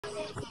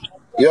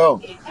Yo.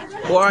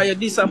 Why you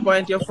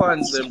disappoint your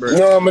fans, then, bro?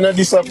 No, I'm not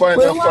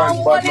disappoint your fans,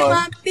 but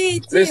man.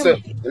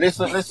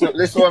 Listen what I say.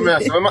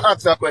 Let me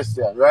ask a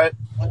question, right?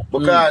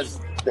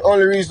 Because the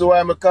only reason why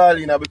I'm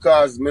calling is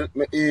because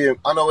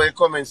I know where you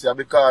come in here,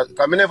 because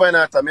I never in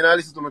that time, I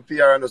listen to my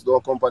PR and just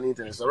don't come on the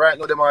internet. So right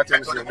now they might tell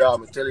me say, I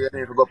tell you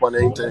need to go up on the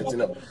internet, you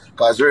know.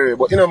 Cause really,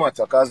 but it don't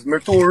matter, because I'm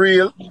too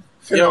real.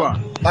 You know,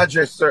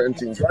 address certain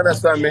things. You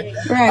understand me?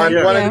 Right,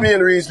 and one of the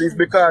main reasons is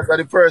because of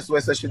the first way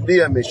she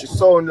DM me. She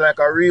sound like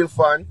a real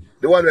fan.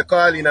 The one we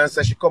call in and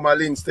say she come a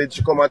Linstead,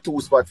 she come a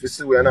 2 spot for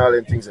Sue and all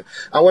them things.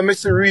 And when I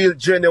see real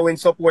genuine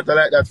supporter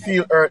like that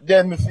feel hurt,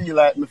 then me feel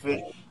like me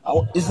feel,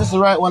 is this the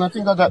right one? I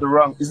think I got the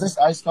wrong. Is this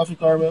iced coffee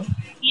caramel?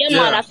 Yeah,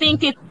 man, I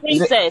think it's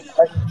Princess.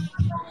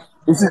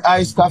 Is it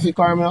iced coffee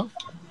caramel?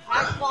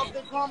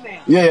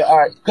 Yeah,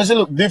 alright. Because it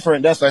look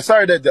different, that's why.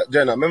 Sorry that,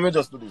 Jenna. Let me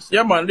just do this.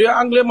 Yeah, man. Do you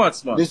angle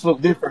mats, man? This look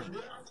different.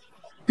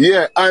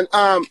 Yeah, and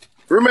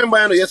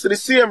remember, you know, it's the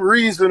same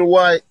reason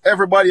why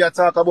everybody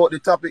talk about the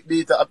topic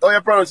beta. How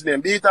you pronounce the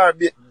name? Beta or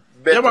better?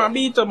 Yeah, man,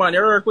 beta, man. You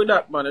work with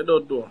that, man. You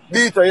don't do.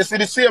 Beta, you see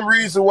the same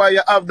reason why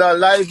you have that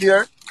live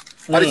here,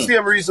 and the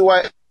same reason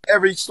why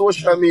every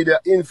social media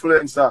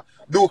influencer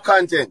do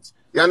content.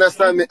 You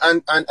understand me?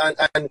 And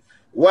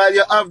while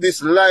you have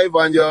this live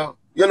and you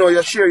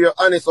share your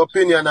honest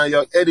opinion and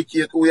you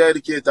educate who you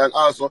educate, and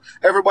also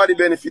everybody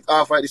benefit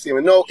off at the same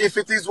way. Now, if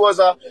it was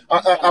a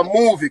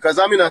movie, because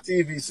I'm in a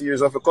TV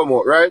series of it come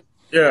out, right?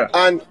 Yeah.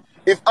 And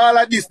if all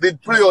of this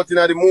did play out in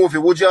the movie,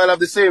 would you all have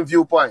the same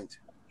viewpoint?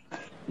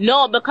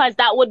 No, because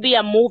that would be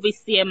a movie,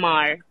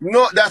 CMR.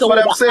 No, that's what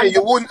I'm saying.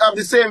 You wouldn't have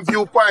the same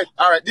viewpoint.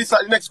 All right,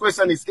 the next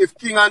question is, if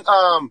King and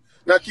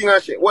not King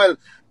and Shay, well,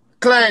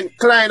 Klein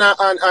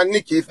and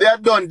Nikki, if they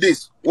had done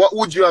this, what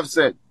would you have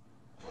said?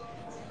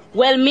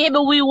 Well, maybe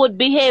we would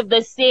behave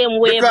the same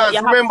way. Because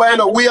remember, you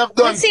know, we have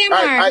done.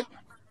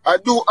 I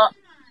do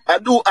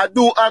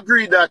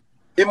agree that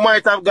it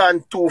might have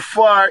gone too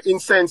far in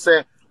sense.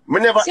 We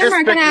never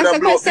expected to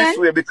blow this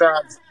way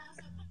because.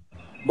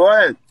 Go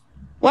ahead.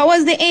 What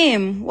was the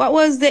aim? What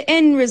was the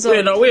end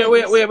result?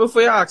 Wait,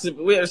 before you ask,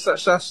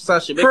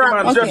 Sashi, make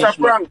prank, man just finish. A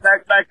prank,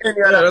 like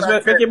any other.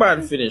 Let's make your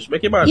man finish.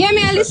 Make your man Yeah,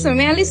 finish.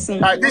 may I listen?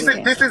 Right, this is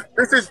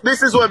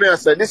what I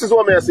say. This is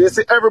what I say. You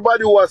see,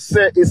 everybody who has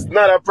said it's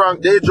not a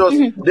prank,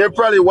 they're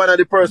probably one of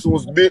the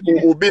persons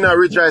who been a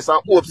rejoice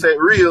and upset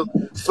real,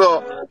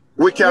 so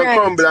we can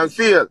crumble and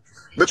fail.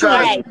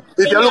 Because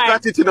if you look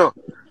at it, you know,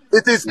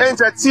 it is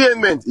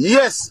entertainment.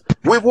 Yes,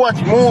 we've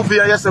watched movie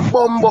and yes, a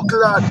bumbo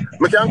clad.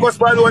 We can go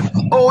spy one.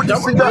 Oh, this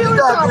is that.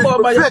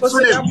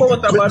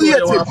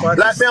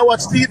 Like me, I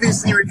watch TV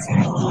series.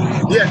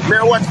 Yeah, me,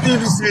 I watch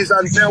TV series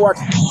and me, I watch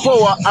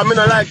Power. I mean,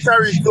 I like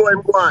Tariq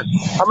doing one.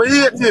 I mean,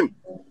 hate him.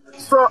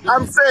 So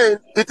I'm saying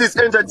it is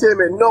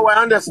entertainment. No,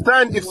 I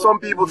understand if some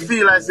people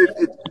feel as if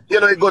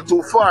it got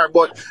too far.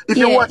 But if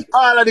you watch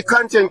all of the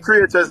content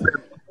creators,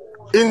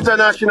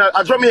 international,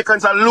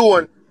 Jamaicans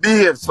alone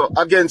behave so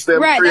against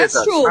them creators.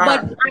 That's true,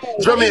 but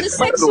the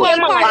sexual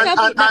part of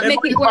it that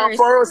make it worse.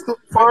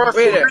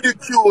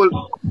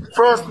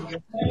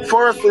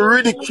 For us to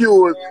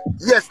ridicule,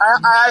 yes,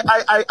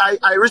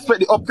 I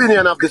respect the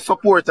opinion of the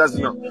supporters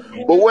now.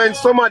 But when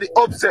somebody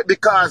upset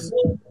because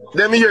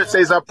them here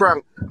says a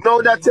prank,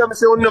 now that tell me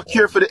say we don't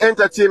care for the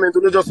entertainment,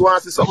 we just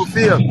want to see something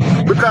feel.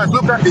 Because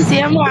look at this.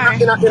 In a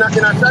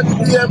Sunday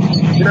DM,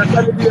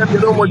 you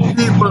know much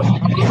people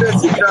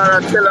message her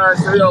and tell her,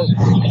 say, yo,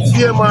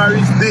 CMR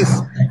is this,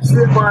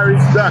 CMR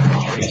is that.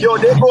 Yo,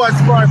 they go as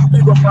far as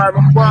people for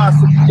my boss,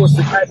 because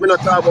the type me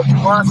not talk about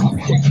boss.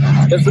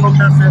 That's what I'm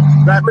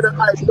saying. Like me not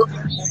hype,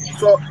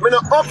 so me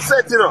not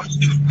upset, you know.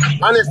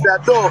 Honestly, I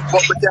don't,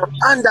 but we can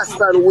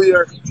understand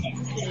where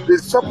the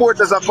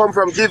supporters have come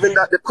from, given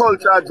that the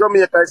culture of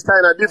Jamaica is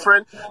kind of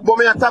different, but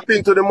me I tap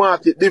into the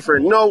market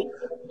different. No,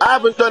 I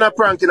haven't done a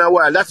prank in a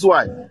while, that's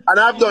why. And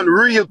I've done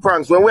real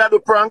pranks. When we have the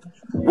prank,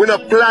 we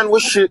don't plan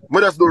with shit,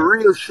 we just do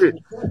real shit.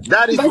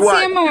 That is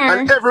why.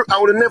 And I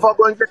would never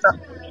go and get that.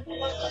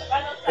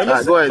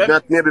 Go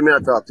ahead, maybe me I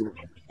talk to you.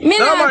 Me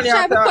not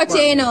try to cut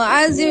you, you know,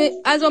 as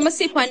when I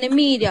see on the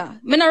media.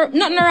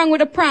 Nothing wrong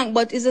with the prank,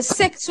 but it's a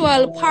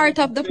sexual part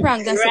of the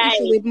prank. That's the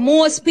issue with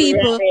most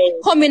people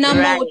coming and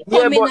out,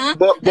 coming out.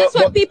 That's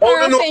what people are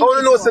offended for. I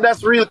don't know, so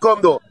that's real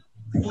come though.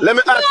 Let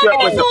me ask you a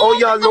question. Oh,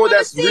 y'all know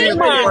that's real.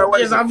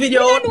 There's a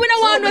video.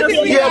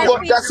 Yeah,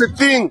 but that's the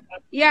thing.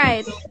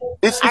 Yeah.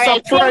 It's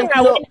a prank,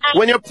 you know.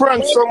 When you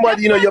prank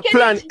somebody, you know, you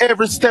plan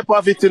every step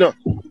of it, you know.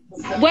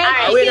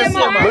 Well, wait,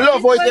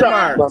 love voice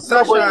chat.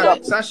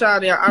 Sasha,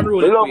 they are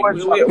unruly.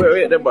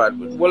 Wait, the bad.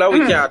 Well, we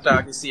can't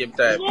talk at the same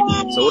time.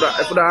 So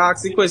if we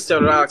ask the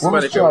question, we ask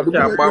somebody, we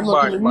can't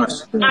bombard much.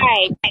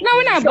 Alright. No,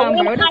 we're not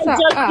bombard.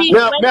 We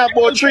have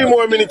about 3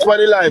 more minutes for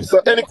the live, so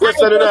any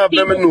question you have,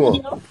 let me know.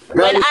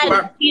 When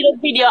I see the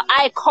video,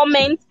 I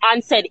comment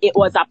and said it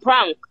was a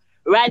prank.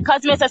 Right?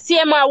 Because Mr.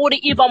 CMR would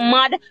even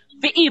mad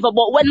for evil.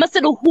 But when I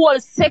see the whole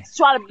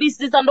sexual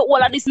business and the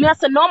whole of this, I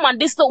say, no man,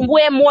 this is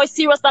way more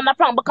serious than the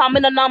prank because I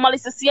normally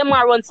see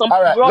CMR run some.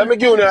 Alright, let me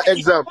give you an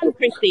example.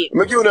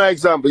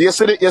 You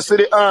see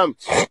the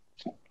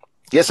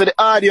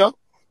audio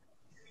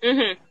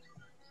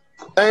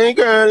Hey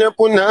girl, you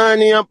put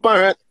on your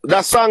parrot.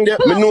 That song there,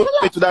 me know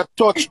it to that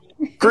touch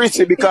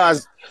Chrissy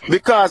because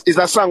it's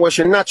a song where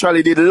she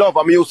naturally did love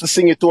and me used to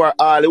sing it to her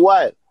all the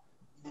while.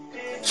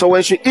 So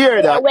when she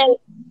hear that, well,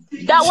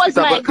 that was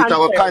my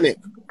concern.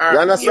 You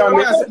understand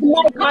me?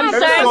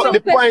 Concern.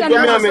 The point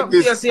where I make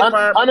this, and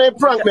I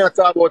prank me at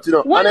about, you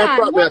know, and I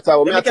prank me at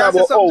about, me at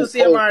about how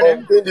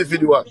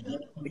individual.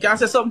 You can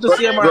say something to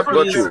CMR,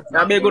 please.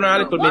 I'm going to a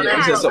little bit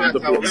and say something to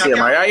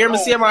CMR. You hear me,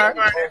 CMR?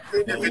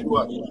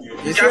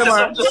 You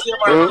CMR?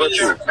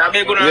 I'm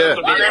going to a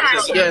little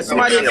bit. Yeah,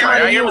 somebody,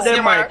 I hear with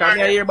them mic, I'm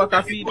here back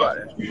a feedback.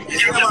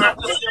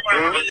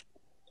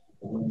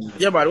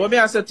 Yeah, but what me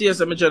I say to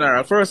you, my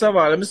general, first of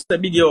all, let me say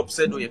big you up,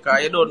 said you,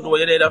 because you don't know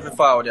you need to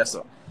forward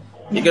yourself.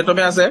 You get what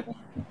me I say?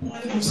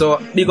 So,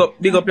 big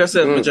up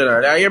yourself, my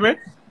general. You hear me?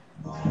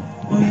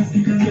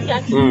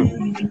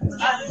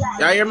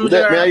 You hear me,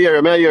 general? I hear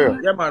you.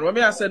 Yeah, man, what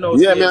me I say now?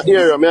 Yeah, I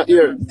hear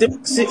you.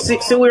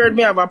 See, weird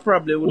me have a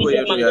problem with what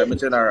you do, my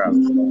general.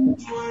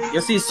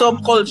 You see,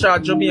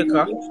 subculture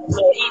Jamaica,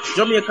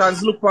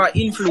 Jamaicans look for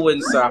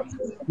influencer.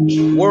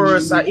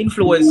 Worse, an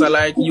influencer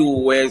like you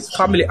where it's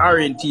family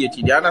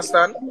orientated, you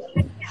understand?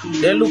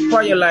 They look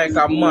for you like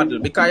a model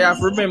because you have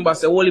to remember,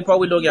 say, only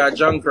we don't get a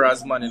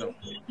junkers man, you know.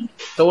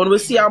 So when we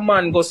see a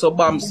man go so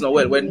bumps now,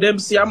 well, when them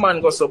see a man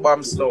go so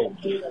bumps now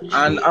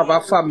and have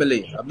a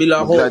family, build a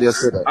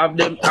house,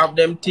 have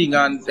them thing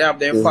and they have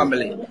their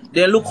family,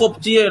 they look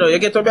up to you, you know. You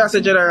get what I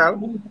say,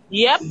 General?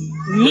 Yep.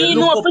 Me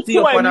know for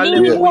sure.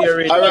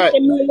 Alright.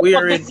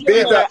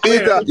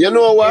 Peter, you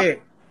know what?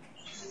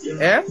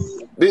 Yeah?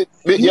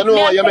 You know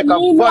what? You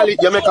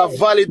make a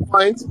valid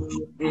point.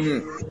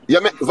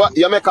 You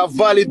make a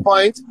valid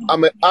point.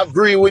 I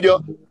agree with you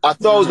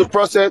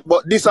 1,000%.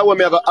 But this is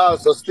what I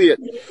also state.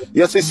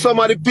 You see, some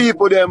of the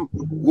people them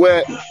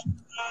where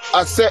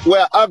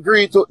I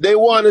agree to, they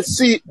want to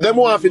see, they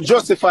want to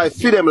justify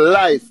for them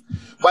life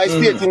by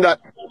stating that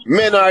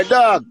men are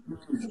dog.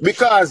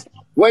 Because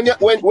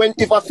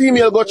if a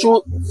female go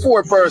through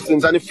 4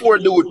 persons and the 4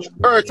 dude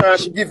hurt her,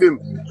 she give him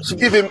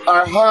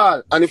her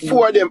all, and the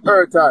 4 of them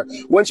hurt her.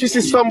 When she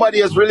sees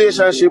somebody's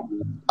relationship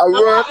at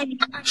work,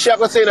 she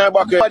go say in her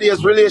back head,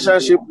 somebody's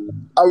relationship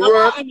at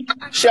work,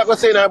 she go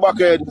say in her back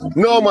head,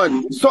 no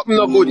man, something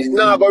not good, it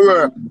not go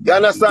work. You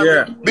understand?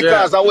 Yeah,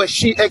 because of what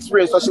she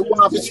experienced, so she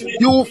want to see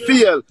you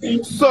feel.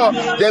 So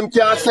them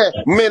can say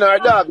men are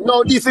dog.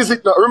 No, this is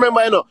it. No.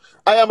 Remember, you know,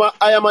 I am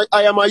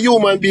a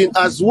human being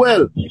as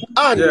well.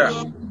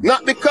 And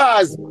not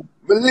because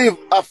we live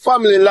a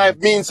family life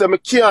means that I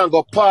can't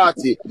go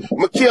party.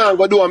 I can't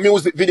go do a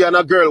music video and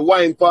a girl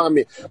whine for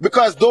me.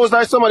 Because those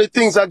are some of the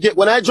things I get.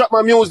 When I drop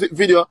my music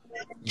video,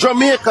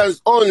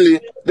 Jamaicans only,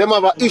 them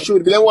have an issue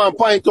with me. They want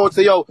to point out,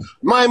 say, yo,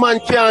 my man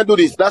can't do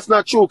this. That's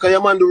not true, because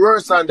your man do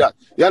worse than that.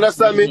 You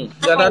understand me?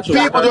 Yeah, that's true.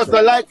 People just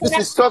don't like to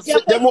see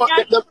success.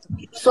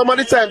 Some of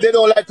the time, they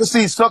don't like to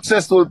see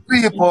successful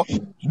people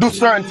do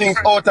certain things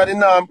out of the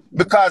norm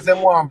because they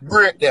want to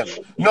break them.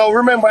 Now,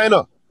 remember, you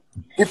know,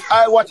 if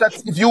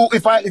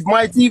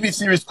my TV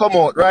series come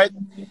out, right,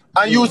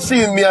 and you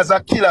seeing me as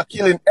a killer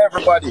killing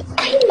everybody,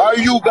 are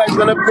you guys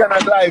gonna be on a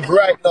live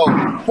right now,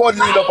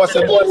 puddling up and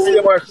say, boy,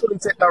 CMR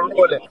shouldn't take that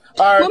role?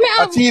 Or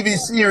a TV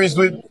series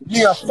with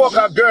me a fuck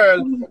a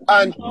girl,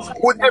 and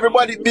would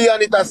everybody be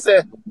on it and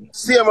say,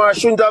 CMR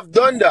shouldn't have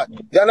done that?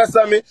 You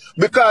understand me?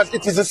 Because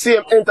it is the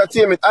same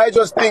entertainment. I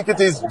just think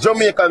it is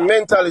Jamaican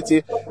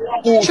mentality.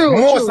 Most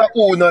of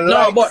who don't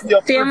like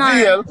your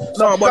prevail.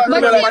 No, but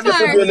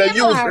they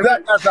use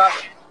that as a...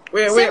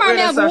 Wait,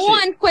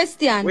 one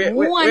question.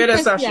 Wait,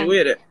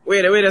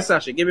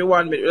 Sasha. Give me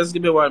 1 minute. Just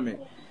give me 1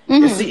 minute.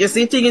 You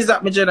see, thing is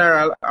that, my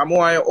general, I'm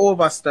why you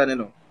overstand, you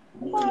know.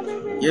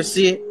 You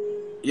see,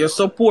 you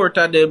support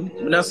them.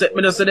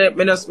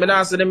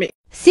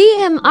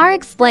 CMR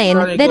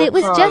explained that it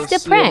was just a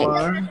prank.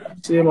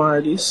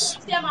 CMR this.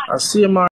 CMR.